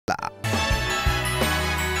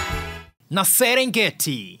na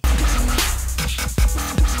Serengeti.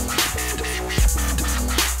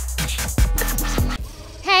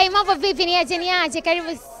 Hey, mambo vipi, niaje? Karibu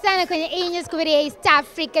sana kwenye ENEWZ kupitia East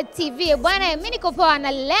Africa TV. Bwana, mimi niko poa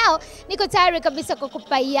na leo niko tayari kabisa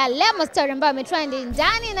kukupa yale story ambayo yametrend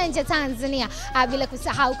ndani na nje Tanzania. Bila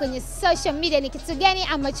kusahau kwenye social media ni kitu gani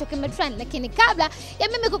ambacho kimetrend. Lakini kabla ya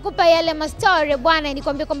mimi kukupa yale story, bwana,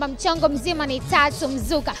 nikwambie kwamba mchongo mzima ni tatu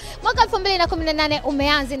mzuka. Mwaka 2018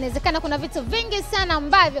 umeanza. Inawezekana kuna vitu vingi sana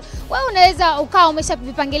ambavyo wewe unaweza ukawa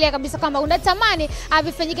umeshavipangilia kabisa kwamba unatamani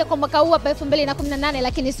vifanyike kwa mwaka huu hapa 2018,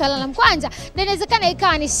 lakini swala la mkwanja inawezekana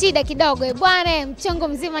ikawa ni shida kidogo. Bwana, mchongo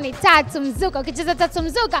mzima ni tatu mzuka. Ukicheza tatu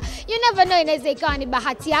mzuka, you never know, inaweza ikawa ni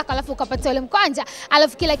bahati yako alafu ukapata ile mkwanja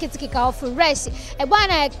alafu kila kitu kikawa fresh.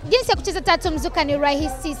 Bwana, jinsi ya kucheza tatu mzuka ni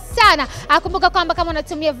rahisi sana. Kumbuka kwamba kama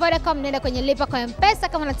unatumia Vodacom, nenda kwenye lipa kwa M-Pesa.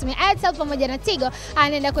 Kama unatumia Airtel pamoja na Tigo,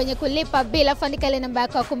 nenda kwenye kulipa bila, andika ile namba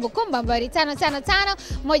yako ya kumbukumbu ambayo ni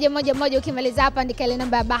 555111. Ukimaliza hapa andika ile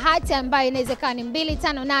namba ya bahati ambayo inaweza kuwa ni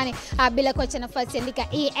 258, bila kuacha nafasi andika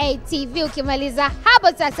EATV. Ukimaliza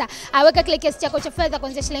hapo sasa weka kile kiasi chako cha fedha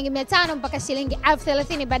kuanzia shilingi 500 mpaka shilingi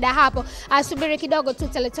 1030. Baada ya hapo subiri kidogo tu,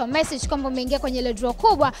 utaletewa message kwamba umeingia kwenye ile draw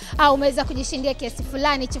kubwa au umeweza kujishindia kiasi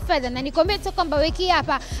fulani cha fedha. Na nikwambie tu kwamba wiki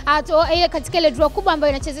hapa ile katika ile draw kubwa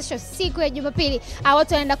ambayo inachezeshwa siku ya Jumapili,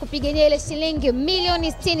 watu wanaenda kupigania ile shilingi milioni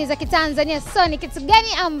 60 za Kitanzania. So ni kitu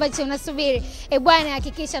gani ambacho unasubiri? Bwana,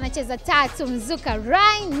 hakikisha unacheza tatu mzuka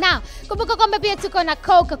right now. Kumbuka kwamba pia tuko na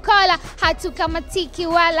Coca-Cola, hatukamatiki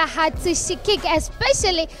wala hatushikiki,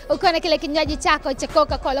 especially ukiwa na kile kinywaji chako cha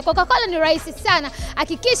Coca-Cola. Coca-Cola ni rahisi sana.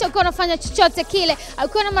 Hakikisha ukiwa unafanya chochote kile,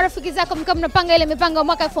 ukiwa na marafiki zako mkiwa mnapanga ile mipango ya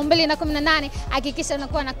mwaka 2018, hakikisha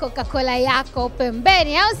unakuwa na Coca-Cola yako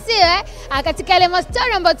pembeni, au sio? Katika ile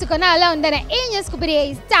story ambayo tuko nayo leo ndani ya ENEWZ kupitia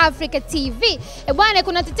East Africa TV. Bwana,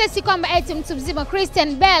 kuna tetesi kwamba eti mtu mzima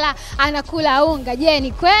Christian Bella anakula unga. Je,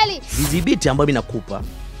 ni kweli? Vidhibiti ambayo mimi nakupa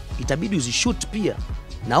itabidi uzishoot pia.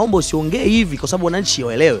 Naomba usiongee hivi kwa sababu wananchi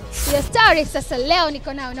waelewe. Hiyo story sasa leo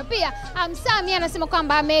niko nayo. Na pia Samia anasema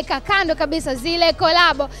kwamba ameweka kando kabisa zile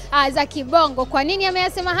collab za kibongo. Kwa nini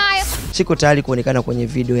ameyasema hayo? Siko tayari kuonekana kwenye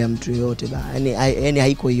video ya mtu yote yani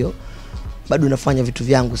haiko hiyo. Bado nafanya vitu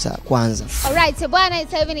vyangu kwanza. Alright, bwana,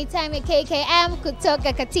 sasa hivi ni time ya KKM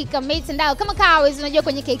kutoka katika mitandao. Kama kawaida unajua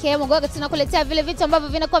kwenye KKM ngoja tunakuletea vile vitu ambavyo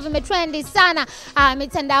vinakuwa vimetrendi sana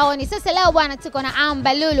mitandaoni. Sasa leo bwana tuko na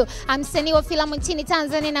Lulu, msanii wa filamu nchini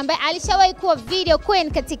Tanzania ambaye alishawahi kuwa video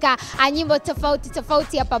queen katika nyimbo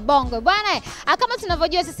tofauti hapa Bongo. Bwana, kama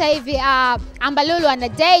tunavyojua sasa hivi Lulu ana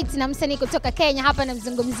date na msanii kutoka Kenya, hapa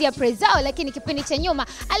namzungumzia Prezzo, lakini kipindi cha nyuma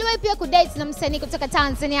aliwahi pia kudate na msanii kutoka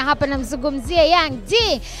Tanzania, hapa namzungumzia Young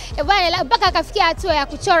D. Bwana, mpaka akafikia hatua ya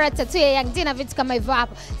kuchora tattoo ya Young D na vitu kama hivyo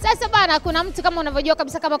hapo. Sasa bwana, kuna mtu kama unavyojua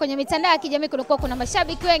kabisa kama kwenye mitandao ya kijamii kuna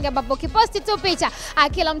mashabiki wengi ambapo ukiposti tu picha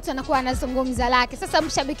kila mtu anakuwa anazungumza lake. Sasa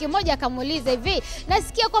mshabiki mmoja akamuuliza hivi,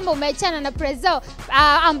 nasikia kwamba umeachana na Prezzo.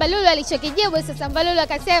 Lulu alichokijibu sasa, Lulu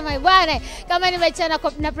akasema bwana, kama nimeachana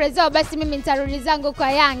na Prezzo basi mimi nitarudi zangu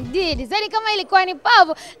kwa Young D. Design kama ilikuwa ni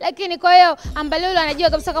pavu, lakini kwa hiyo Lulu anajua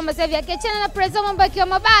kabisa kama sasa hivi akiachana na Prezzo mambo yakiwa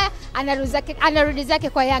mabaya anarudi zake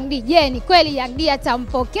kwa Young D. Je, ni kweli Young D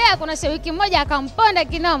atampokea? Kuna shabiki mmoja akamponda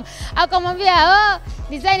kinoma, akamwambia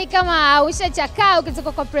design kama ushachakaa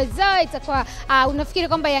ukitoka kwa Prezzo itakuwa unafikiri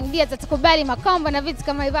kwamba Young D atakubali makombo na vitu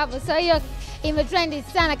kama hivyo. So hiyo imetrendi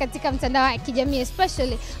sana katika mtandao wa kijamii,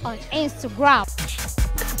 especially on Instagram.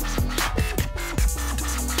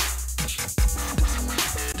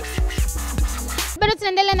 Bado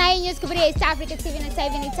tunaendelea na ENEWZ kupitia East Africa TV na sasa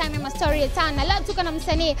hivi ni time ya story ya tano. Na leo tuko na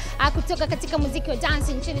msanii kutoka katika muziki wa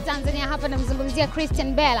dance nchini Tanzania, hapa namzungumzia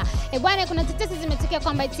Christian Bella. Bwana, kuna tetesi zimetokea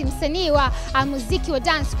kwamba eti msanii wa muziki wa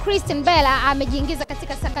dance Christian Bella amejiingiza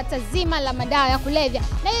katika sakata zima la madawa ya kulevya.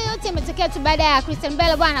 Na hiyo yote imetokea tu baada ya Christian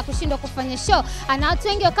Bella bwana kushindwa kufanya show. Na watu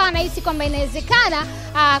wengi wakawa wanahisi kwamba inawezekana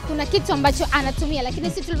kuna kitu ambacho anatumia, lakini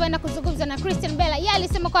sisi tulivyoenda kuzungumza na Christian Bella, yeye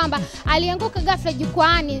alisema kwamba alianguka ghafla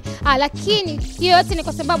jukwaani, lakini yote ni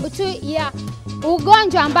kwa sababu tu ya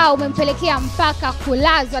ugonjwa ambao umempelekea mpaka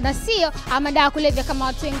kulazwa na sio madawa kulevya kama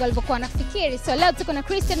watu wengi walivyokuwa wanafikiri. So leo tuko na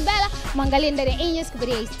Christian Bella, mwangalie ndani ya ENEWZ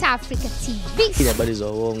kupitia East Africa TV. Hii habari za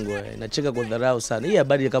uongo, nacheka kwa dharau sana. Hii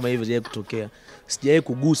habari kama hivi hajawahi kutokea. Sijawahi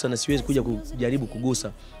kugusa na siwezi kuja kujaribu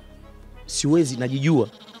kugusa. Siwezi, najijua.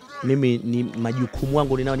 Mimi ni majukumu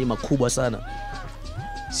yangu ninao ni makubwa sana.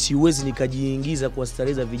 Siwezi nikajiingiza kwa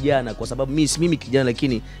starehe za vijana kwa sababu mimi kijana,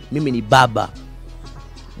 lakini mimi ni baba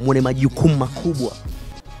mwenye majukumu makubwa.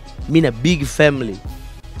 Mimi na big family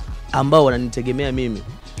ambao wananitegemea mimi.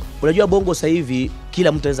 Unajua Bongo sasa hivi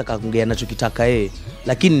kila mtu anaweza kaongea anachokitaka yeye,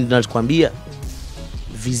 lakini ninachokuambia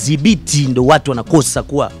vidhibiti ndio watu wanakosa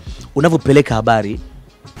kuwa unavyopeleka habari,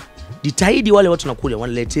 jitahidi wale watu nakuja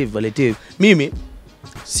waletewe. Mimi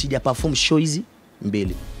sija perform show hizi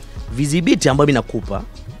mbili. Visibility ambayo mimi nakupa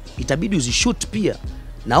itabidi uzishoot pia.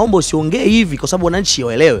 Naomba usiongee hivi kwa sababu wananchi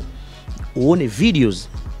waelewe. Uone videos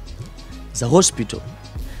za hospital.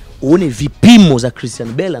 Uone vipimo za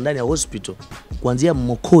Christian Bella ndani ya hospital kuanzia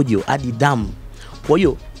mkojo hadi damu. Kwa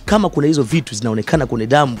hiyo kama kuna hizo vitu zinaonekana kwenye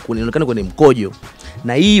damu, kunaonekana kwenye mkojo,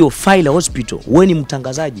 na hiyo file ya hospital, wewe ni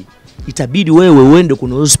mtangazaji, itabidi wewe uende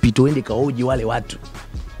kuna hospital, uende kaoji wale watu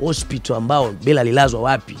hospital ambao Bella alilazwa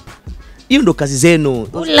wapi. Hiyo ndo kazi zenu.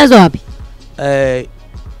 Ulilazwa wapi?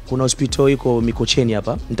 Kuna hospital iko Mikocheni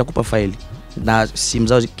hapa, nitakupa file na simu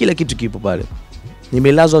zao, kila kitu kipo pale.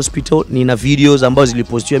 Nimelazwa hospital, nina videos ambazo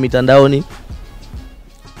zilipostiwa mitandaoni.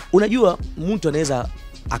 Unajua mtu anaweza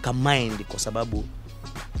akamind kwa sababu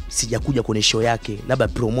sijakuja kwenye show yake, labda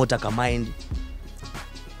promoter akamind,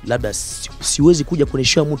 labda siwezi kuja kwenye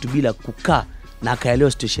show mtu bila kukaa na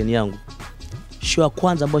akaelewa station yangu. Show ya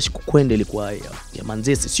kwanza ambayo sikukwenda ilikuwa ya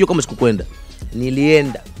Manzese, sio kama sikukwenda,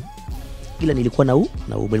 nilienda, ila nilikuwa na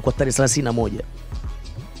ilikuwa tarehe 31.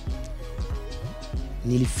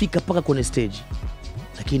 Nilifika paka kwenye stage,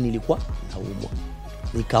 lakini nilikuwa naumwa.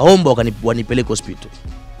 Nikaomba wanipeleke hospital.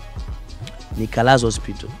 Nikalazwa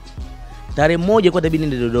hospital. Tarehe 1 kwa tabidi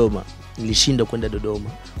niende Dodoma. Nilishinda kwenda Dodoma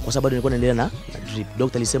kwa sababu nilikuwa naendelea na drip.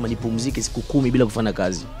 Daktari alisema nipumzike siku 10 bila kufanya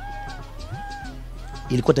kazi.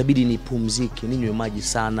 Ilikuwa tabidi nipumzike, ninywe maji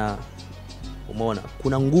sana. Umeona?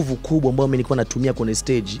 Kuna nguvu kubwa ambayo mimi nilikuwa natumia kwenye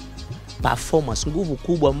stage. Performance, nguvu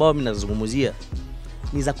kubwa ambayo mimi nazungumzia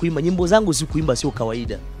ni za kuimba. Nyimbo zangu si kuimba, sio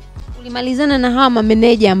kawaida. Ulimalizana na hawa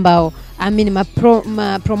mameneja ambao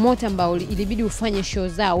promoter ambao ilibidi ufanye show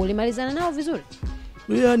zao, ulimalizana nao vizuri?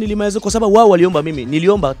 Yeah, nilimaliza kwa sababu wao waliomba mimi.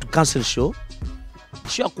 Niliomba to cancel show.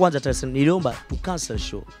 Show kwanza niliomba to cancel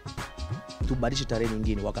show, tubadilishe tarehe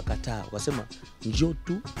nyingine, wakakataa. Wakasema njoo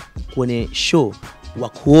tu kwenye show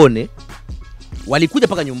wakuone. Walikuja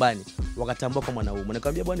paka nyumbani, wakatambua kama naumwa.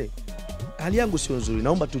 Nikamwambia bwana, hali yangu sio nzuri,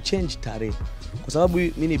 naomba tu change tarehe kwa sababu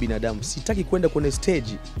mimi ni binadamu, sitaki kwenda kwenye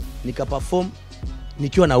stage nikaperform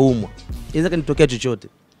nikiwa naumwa, inaweza kanitokea chochote.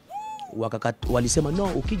 Walisema no,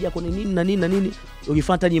 ukija kwenye nini na nini na nini,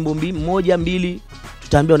 ukifanya nyimbo moja mbili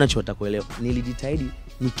tutaambia wanachotaka kuelewa. Nilijitahidi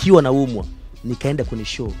nikiwa naumwa, nikaenda kwenye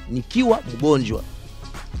show nikiwa mgonjwa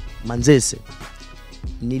Manzese.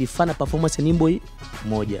 Nilifanya performance nyimbo hii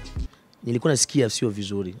moja, nilikuwa nasikia sio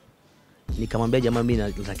vizuri. Nikamwambia jamaa, mimi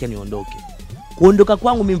nataka niondoke. Kuondoka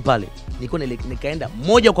kwangu mimi pale, nikaenda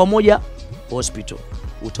moja kwa moja hospital.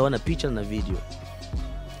 Utaona picha na video.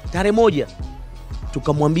 Tarehe 1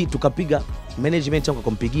 tukamwambia, tukapiga management yangu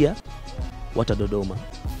akampigia watu Dodoma.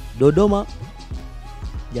 Dodoma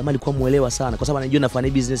jamaa alikuwa muelewa sana kwa sababu anajua nafanya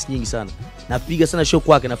business nyingi sana. Napiga sana show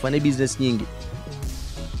kwake, nafanya business nyingi.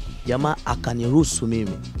 Jamaa akaniruhusu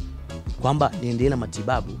mimi kwamba niendelee na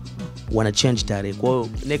matibabu, wana change tarehe. Kwa hiyo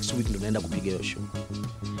next week ndo naenda kupiga hiyo show.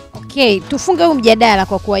 Okay, tufunge huu mjadala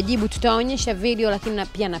kwa kuwajibu. Tutaonyesha video lakini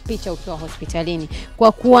pia na picha ukiwa hospitalini,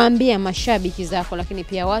 kwa kuambia mashabiki zako, lakini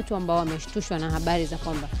pia watu ambao wameshtushwa na habari za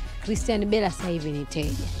kwamba Christian Bella sasa hivi ni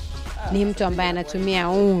teja. Ni mtu ambaye anatumia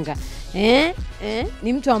unga.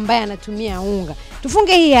 Ni mtu ambaye anatumia unga.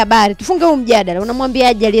 Tufunge hii habari, tufunge huu mjadala.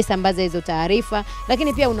 Unamwambiaje aliyesambaza hizo taarifa,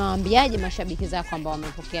 lakini pia unawaambiaje mashabiki zako ambao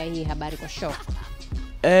wamepokea hii habari kwa shock?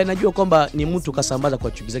 Najua kwamba ni mtu kasambaza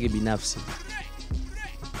kwa chuki zake binafsi.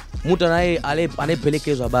 Mtu anayepeleka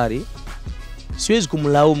hizo habari siwezi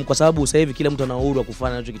kumlaumu kwa sababu sasa hivi kila mtu ana uhuru wa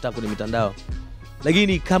kufanya anachotaka kwenye mitandao.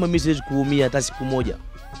 Lakini kama mimi siwezi kuumia hata siku moja.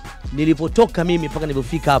 Nilipotoka mimi mpaka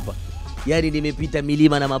nilipofika hapa, yani nimepita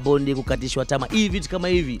milima na mabonde, kukatishwa tamaa. Hivi vitu kama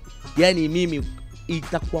hivi, yani mimi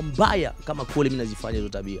itakuwa mbaya kama kule mimi nazifanya hizo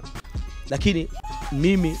tabia. Lakini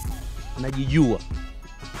mimi najijua.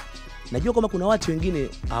 Najua kama kuna watu wengine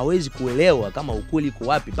hawezi kuelewa kama ukweli uko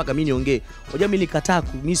wapi mpaka mimi niongee. Unajua mimi nikataa,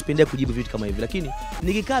 mimi sipendea kujibu vitu kama hivi, lakini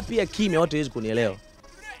nikikaa pia kimya watu hawezi kunielewa.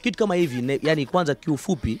 Kitu kama hivi yani kwanza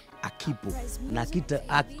kiufupi akipo na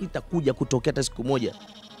akitakuja kutokea hata siku moja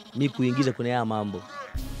mimi kuingiza kwenye haya mambo.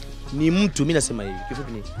 Ni mtu, mimi nasema hivi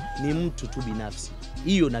kifupi, ni mtu tu binafsi.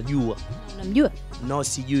 Hiyo najua. Unamjua? No,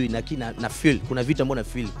 sijui, lakini na feel kuna vitu ambavyo na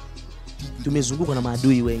feel. Tumezungukwa na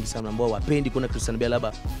maadui wengi sana ambao wapendi kuna Christian Bella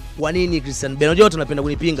labda. Kwa nini Christian Bella? Unajua watu wanapenda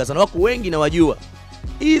kunipinga sana. Wako wengi na wajua.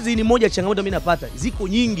 Hizi ni moja changamoto mimi napata. Ziko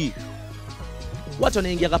nyingi. Watu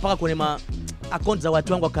wanaingia kapaka kwenye account za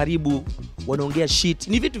watu wangu wa karibu, wanaongea shit.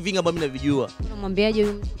 Ni vitu vingi ambavyo mimi navijua. Unamwambiaje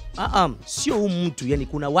huyu mtu? Sio huyu mtu, yani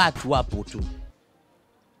kuna watu wapo tu.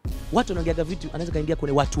 Watu wanaongea vitu, anaweza kaingia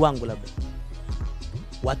kwenye watu wangu labda.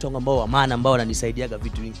 Watu wangu ambao wa maana ambao wananisaidiaga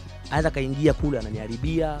vitu vingi. Aidha kaingia kule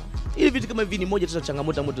ananiharibia. Ili vitu kama hivi ni moja tu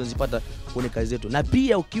changamoto ambazo tunazipata kwenye kazi zetu. Na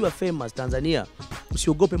pia ukiwa famous Tanzania,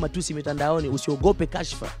 usiogope matusi mitandaoni, usiogope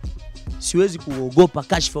kashfa. Siwezi kuogopa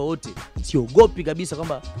kashfa wote. Siogopi kabisa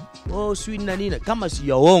kwamba sui na nini. Kama si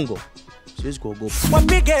ya uongo, siwezi kuogopa.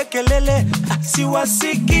 Wapige kelele,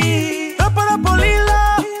 siwasiki.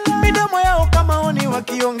 Rapolila, midomo yao kama oni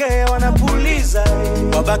wakiongea wanapuliza.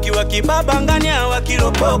 Wabaki wakibabanganya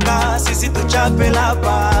wakiropoka, sisi tuchape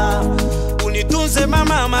lapa. Unitunze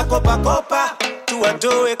mama makopa kopa,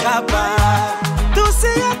 tuwatoe kapa.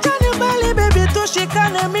 Tusiachane bali baby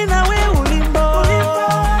tushikane mimi na wewe ulimbo.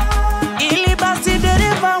 Ili basi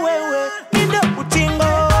dereva wewe ndio utingo.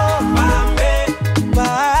 Pambe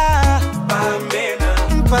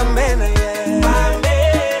pambena yeah.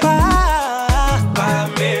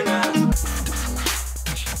 Pambena.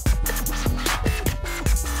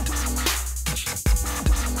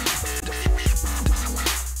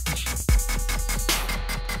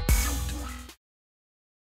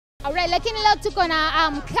 Alright, lakini leo tuko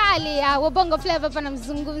na mkali wa Bongo Flava hapa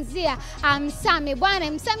namzungumzia Msami.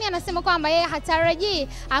 Bwana Msami anasema kwamba yeye hatarajii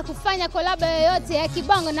kufanya collab yoyote ya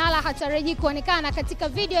kibongo na wala hatarajii kuonekana katika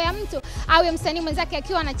video ya mtu au ya msanii mwenzake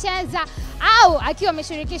akiwa anacheza au akiwa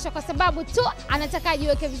ameshirikishwa, kwa sababu tu anataka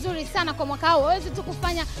ajiweke vizuri sana kwa mwaka huu, aweze tu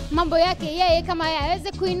kufanya mambo yake yeye kama yeye,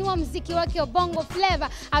 aweze kuinua muziki wake wa Bongo Flava,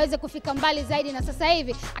 aweze kufika mbali zaidi. Na sasa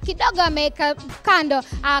hivi kidogo ameweka kando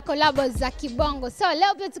collab za kibongo. So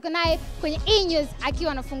leo pia tuko naye kwenye ENEWZ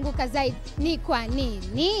akiwa anafunguka zaidi. Ni kwa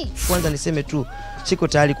nini? Kwanza niseme tu siko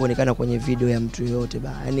tayari kuonekana kwenye video ya mtu yoyote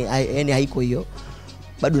ba. Yaani haiko hiyo.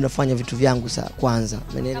 Bado nafanya vitu vyangu kwanza.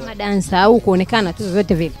 Kama dancer au kuonekana tu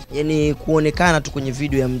zote vile. Yaani kuonekana tu kwenye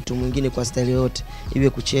video ya mtu mwingine kwa style yote, iwe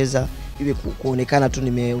kucheza, iwe kuonekana tu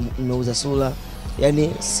nimeuza sura.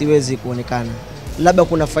 Yaani siwezi kuonekana. Labda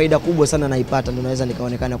kuna faida kubwa sana naipata ndio naweza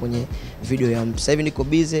nikaonekana kwenye video ya mtu. Sasa hivi niko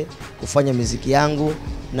busy kufanya muziki yangu,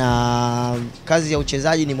 na kazi ya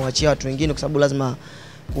uchezaji nimewachia watu wengine, kwa sababu lazima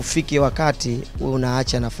kufike wakati wewe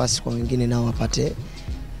unaacha nafasi kwa wengine nao wapate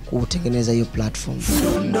kutengeneza hiyo platform.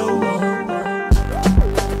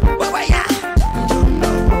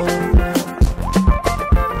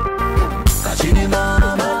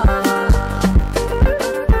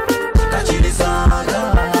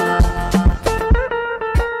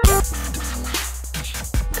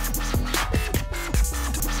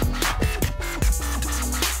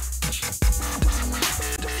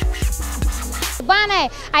 Bwana,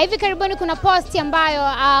 hivi karibuni kuna posti ambayo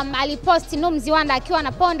aliposti Mziwanda akiwa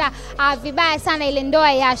anaponda vibaya sana ile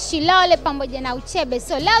ndoa ya Shilole pamoja na Uchebe.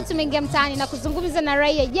 So leo tumeingia mtaani na kuzungumza na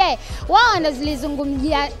raia. Je, wao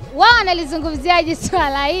wanalizungumziaje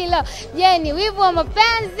swala hilo? Je, ni wivu wa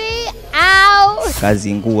mapenzi au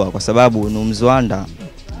kazi ngua? Kwa sababu Mziwanda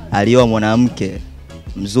alioa mwanamke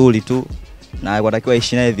mzuri tu na alitakiwa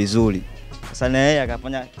aishi naye vizuri. Sasa na yeye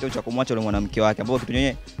akafanya kitu cha kumwacha yule mwanamke wake, ambapo kitu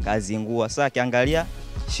yenyewe kazi ngua. Sasa akiangalia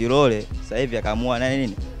Shilole sasa hivi akaamua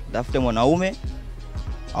nini? Tafute mwanaume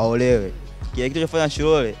aolewe. Kile kitu chofanya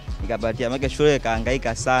Shilole nikapatia, maana Shilole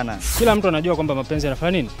kaangaika sana. Kila mtu anajua kwamba mapenzi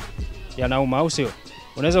yanafanya nini? Yanauma, au sio?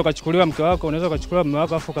 Unaweza ukachukuliwa mke wako, unaweza ukachukuliwa mume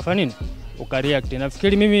wako afu ukafanya nini? Ukareact.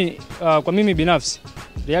 Nafikiri mimi kwa mimi binafsi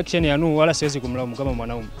reaction ya Nuhu wala siwezi kumlaumu kama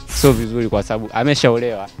mwanaume. Sio vizuri kwa sababu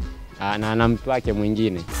ameshaolewa na ana mtu wake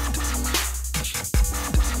mwingine.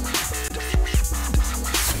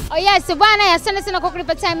 Oh yes, bwana, asante sana kwa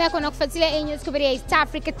kulipa time yako na kufuatilia ENEWZ kupitia East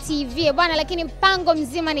Africa TV. Bwana, lakini mpango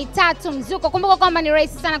mzima ni tatu mzuka. Kumbuka kwamba ni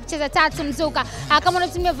rahisi sana kucheza tatu mzuka. Kama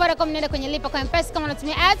unatumia Vodacom nenda kwenye lipa kwa M-Pesa, kama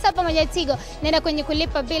unatumia Airtel pamoja Tigo nenda kwenye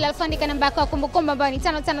kulipa bila, alafu andika namba yako ya kumbukumbu ambayo ni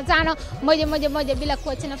 555111 bila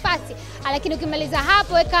kuacha nafasi. Lakini ukimaliza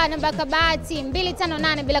hapo weka namba yako bahati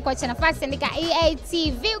 258 bila kuacha nafasi, andika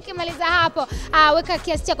EATV. Ukimaliza hapo weka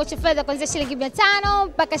kiasi chako cha fedha kuanzia shilingi 500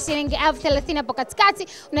 mpaka shilingi 1030 hapo katikati.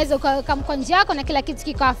 Unaweza ukaweka mkonjo wako na kila kitu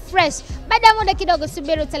kiko fresh. Baada ya muda kidogo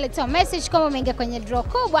subiri utaletewa message kama umeingia kwenye draw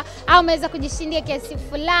kubwa au umeweza kujishindia kiasi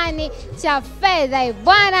fulani cha fedha.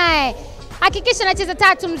 Bwana, hakikisha unacheza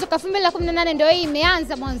tatu mzuka. 2018 ndio hii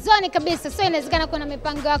imeanza mwanzoni kabisa. So inawezekana kuna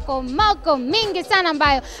mipango yako moko mingi sana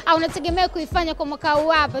ambayo unategemea kuifanya kwa mwaka huu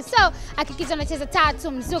hapa. So hakikisha unacheza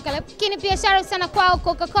tatu mzuka. Lakini pia shout sana kwao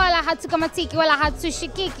Coca-Cola, hatukamatiki wala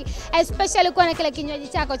hatushikiki, especially kwa na kila kinywaji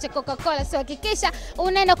chako cha Coca-Cola. So hakikisha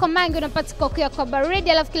unaenda kwa mangi unapata Coca kwa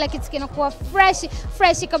baridi, alafu kila kitu kinakuwa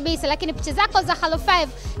fresh kabisa. Lakini picha zako za Halo 5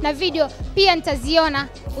 na video pia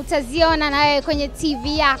utaziona na wewe kwenye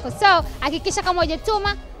TV yako. So hakikisha kama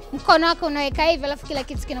hujatuma mkono wako unaweka hivi, alafu kila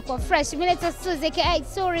kitu kinakuwa fresh. Mimi naitwa Suzy aka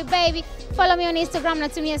Sorry Baby. Follow me on Instagram,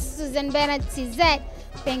 natumia Susan Bernard TZ.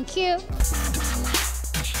 Thank you.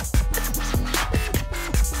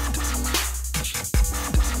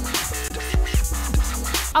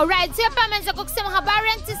 Alright, so hapa ameanza kwa kusema habari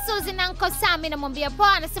Auntie Suzy na Uncle Sammy, namwambia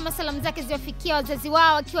poa, anasema salamu zake ziwafikia wazazi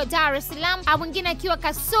wao akiwa Dar es Salaam, au mwingine akiwa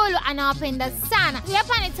Kasulu, anawapenda sana. Huyu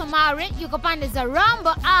hapa ni Tomari, yuko pande za Rombo,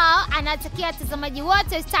 au anatakia watazamaji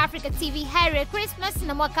wote East Africa TV Merry Christmas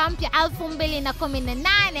na mwaka mpya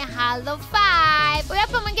 2018. Hello 5. Huyu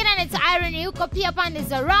hapa mwingine anaitwa Irene, yuko pia pande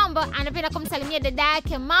za Rombo, anapenda kumsalimia dada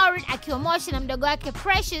yake Maureen akiwa Moshi na mdogo wake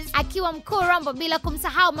Precious akiwa Mkuu Rombo, bila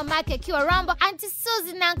kumsahau mama yake akiwa Rombo. Auntie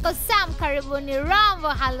Suzy na Uncle Sam, karibuni Rombo.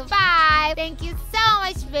 Hello 5. Thank you so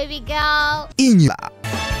much baby girl.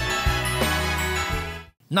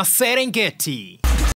 Na Serengeti.